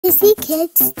Sissy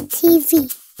Kids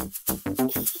TV.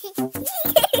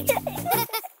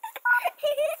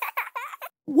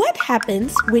 What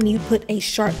happens when you put a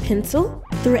sharp pencil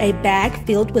through a bag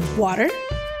filled with water?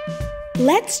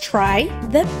 Let's try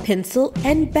the pencil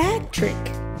and bag trick.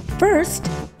 First,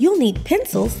 you'll need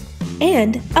pencils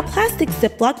and a plastic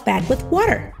Ziploc bag with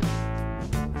water.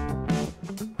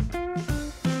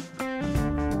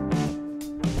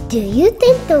 Do you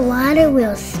think the water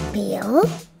will spill?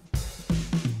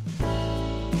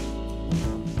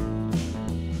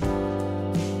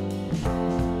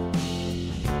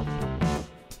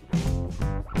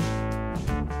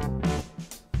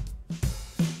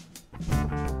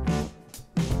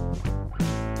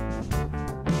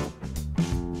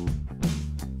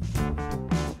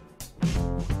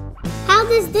 How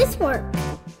does this work?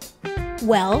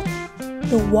 Well,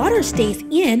 the water stays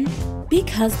in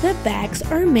because the bags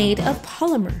are made of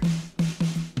polymer.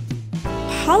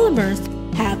 Polymers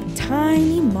have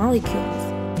tiny molecules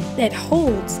that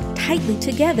holds tightly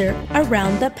together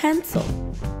around the pencil.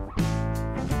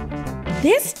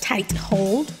 This tight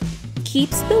hold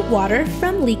keeps the water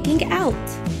from leaking out.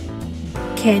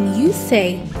 Can you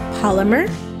say polymer?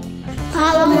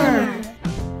 Polymer.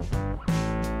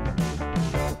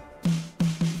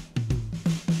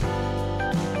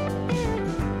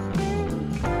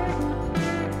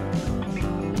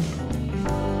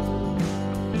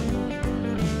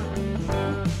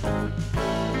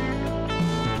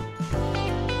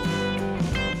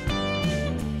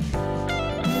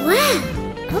 Wow,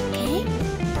 okay.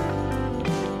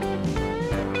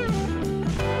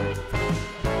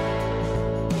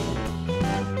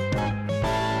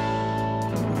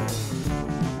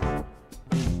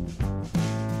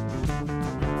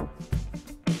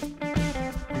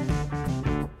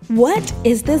 What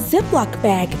is the Ziploc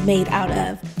bag made out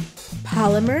of?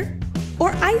 Polymer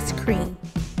or ice cream?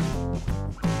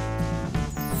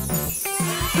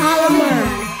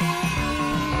 Polymer.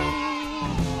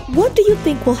 What do you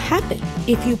think will happen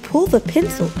if you pull the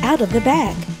pencil out of the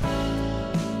bag?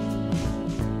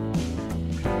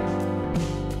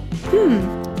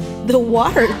 The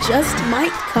water just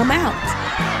might come out.